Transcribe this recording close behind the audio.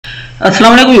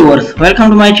Assalamu alaikum viewers, welcome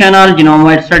to my channel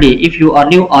Genome Study. If you are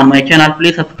new on my channel,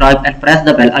 please subscribe and press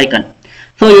the bell icon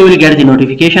so you will get the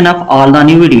notification of all the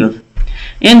new videos.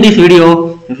 In this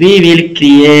video, we will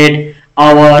create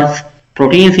our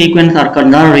protein sequence or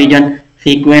conserved region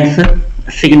sequence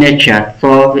signature.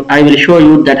 So I will show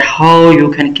you that how you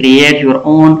can create your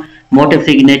own motif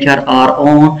signature or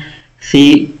own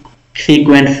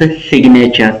sequence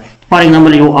signature. For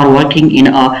example, you are working in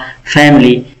a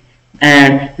family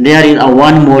and there is a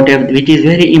one motif which is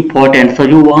very important, so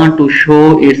you want to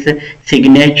show its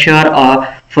signature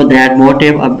for that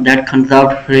motif of that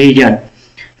conserved region.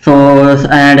 So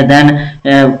and then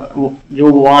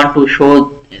you want to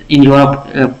show in your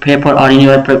paper or in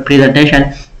your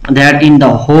presentation that in the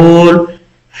whole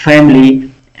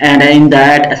family and in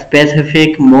that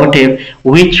specific motif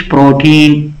which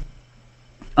protein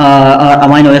or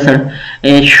amino acid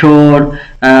is showed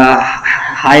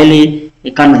highly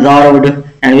conserved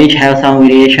and which have some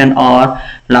variation or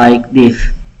like this.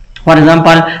 For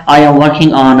example, I am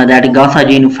working on that Gasa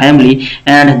gene family,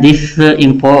 and this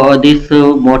motif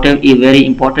is very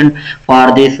important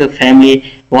for this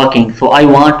family working. So I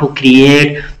want to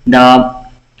create the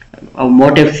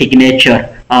motif signature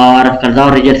or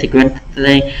conserved region sequence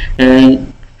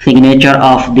signature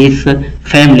of this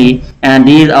family, and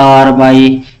these are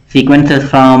my sequences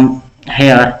from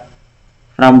here,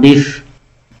 from this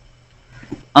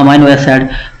amino acid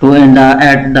to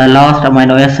at the last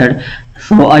amino acid.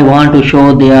 So I want to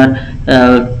show their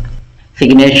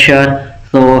signature.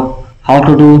 So how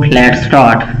to do? Let's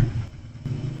start.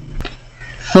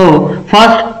 So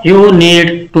first you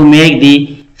need to make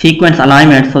the sequence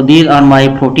alignment. So these are my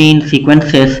protein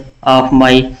sequences of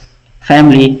my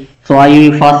family. So I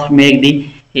will first make the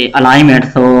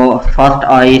alignment. So first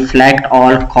I select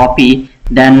all, copy,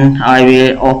 then I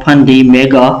will open the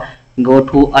mega, go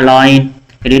to align,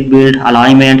 edit, build,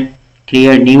 alignment,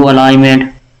 clear new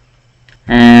alignment,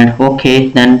 and okay,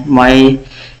 then my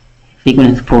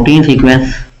sequence, protein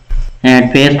sequence,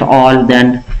 and paste all,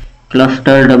 then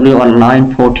cluster W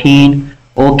align 14,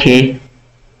 okay,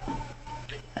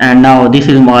 and now this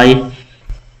is my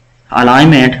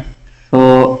alignment.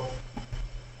 So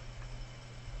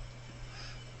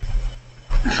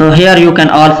here you can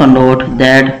also note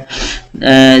that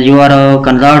your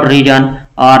conserved region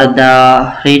or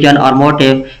the region or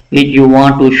motif which you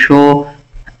want to show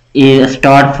is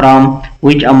start from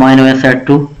which amino acid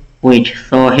to which.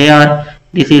 So here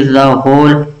this is the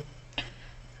whole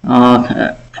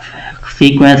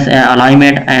sequence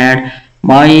alignment, and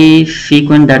my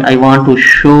sequence that I want to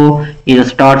show is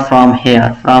start from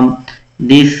here, from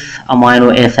this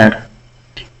amino acid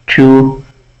to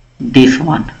this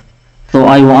one. So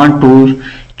I want to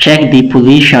check the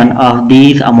position of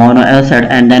these amino acid,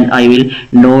 and then I will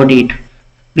note it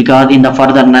because in the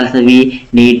further analysis we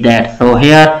need that. So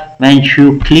here when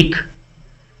you click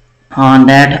on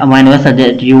that amino acid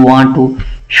that you want to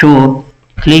show,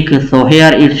 click, so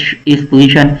here its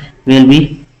position will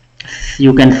be,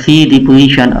 you can see the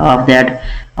position of that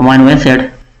amino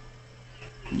acid.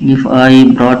 If I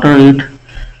broader it,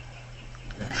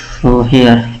 so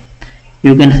here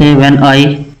you can say when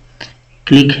I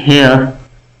click here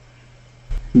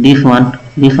this one,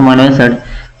 this amino acid,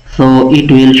 so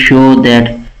it will show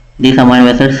that this amino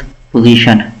acid's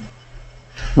position.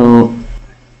 So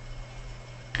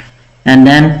and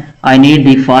then I need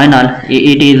the final,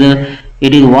 it is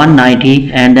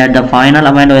 190, and that the final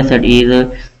amino acid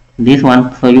is this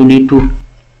one. So you need to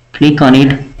click on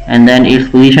it, and then its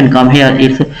position come here,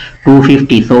 it's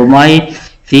 250. So my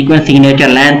sequence signature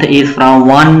length is from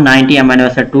 190 amino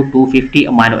acid to 250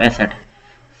 amino acid.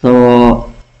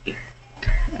 So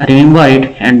remember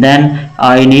it, and then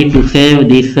I need to save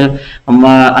this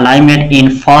alignment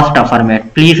in FASTA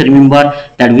format. Please remember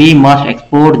that we must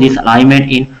export this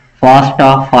alignment in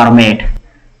FASTA format.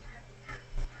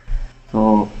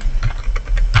 So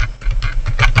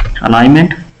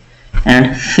alignment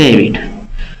and save it.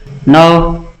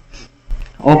 Now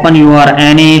open your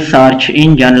any search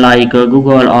engine like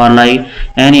Google or like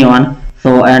anyone.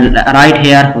 So and write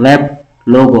here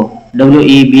Weblogo,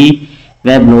 WEB,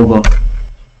 Weblogo.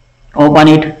 Open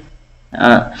it,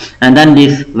 and then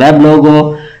this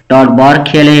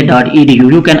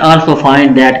weblogo.berkeley.edu. You can also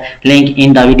find that link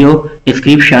in the video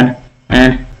description,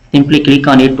 and simply click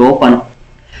on it to open.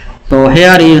 So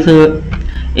here is the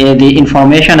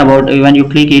information about, when you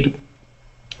click it,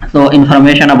 so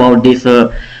information about this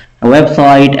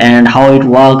website and how it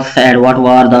works, and what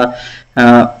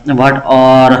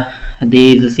are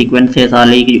these sequences are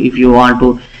like if you want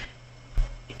to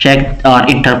check or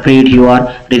interpret your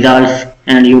results.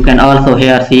 And you can also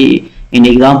here see in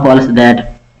examples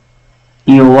that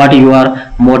what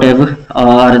your motive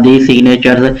or these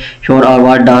signatures show, or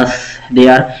what does they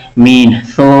are mean.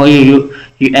 So you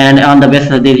and on the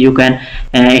basis of this you can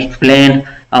explain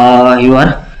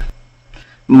your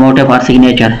motive or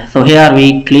signature. So here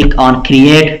we click on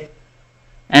create,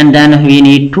 and then we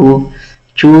need to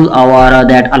choose our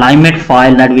that alignment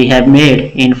file that we have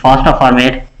made in FASTA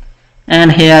format,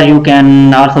 and here you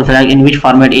can also select in which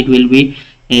format it will be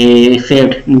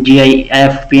saved,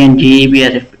 GIF, PNG,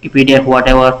 EPS, PDF,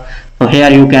 whatever. So here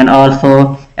you can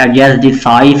also adjust the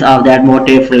size of that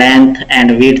motif, length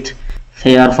and width. So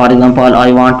here for example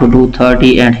I want to do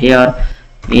 30, and here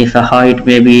is a height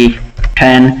maybe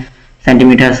 10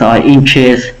 centimeters or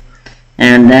inches,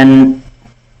 and then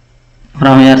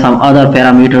from here some other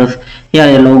parameters. Here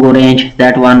a logo range,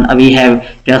 that one we have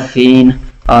just seen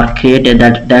or created,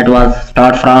 that was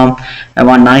start from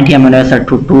 190 amino acid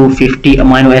to 250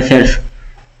 amino acids.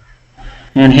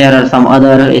 And here are some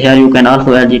other, here you can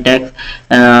also add the text,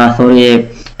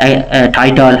 a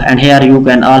title, and here you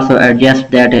can also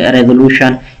adjust that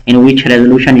resolution, in which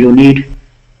resolution you need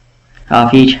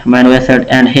of each amino acid.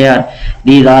 And here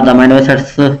these are the amino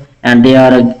acids, and they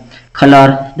are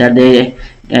color that they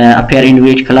appear in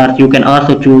which colors. You can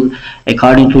also choose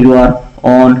according to your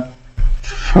own.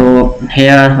 So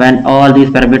here when all these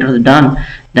parameters are done,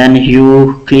 then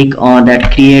you click on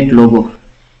that create logo.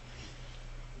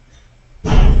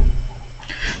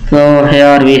 So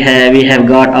here we have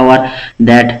got our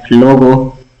that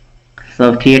logo.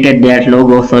 So created that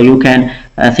logo. So you can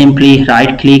simply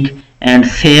right click and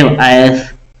save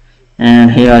as,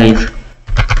 and here is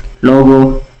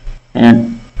logo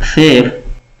and save.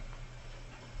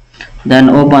 Then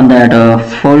open that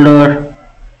folder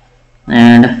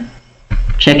and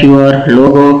check your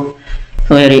logo.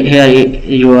 So here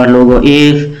your logo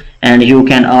is, and you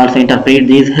can also interpret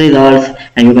these results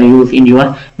and you can use in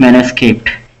your manuscript.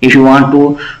 If you want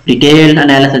to detailed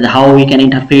analysis how we can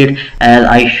interpret, as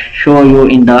I show you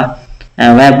in the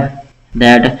web,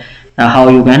 that how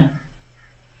you can,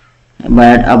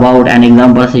 but about an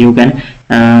example so you can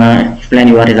explain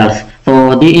your results.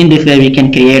 So in this way we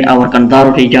can create our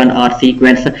conserved region or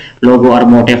sequence logo or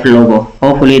motif logo.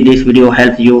 Hopefully this video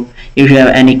helps you. If you have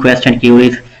any question,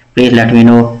 queries, please let me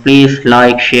know. Please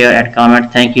like, share and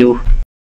comment. Thank you.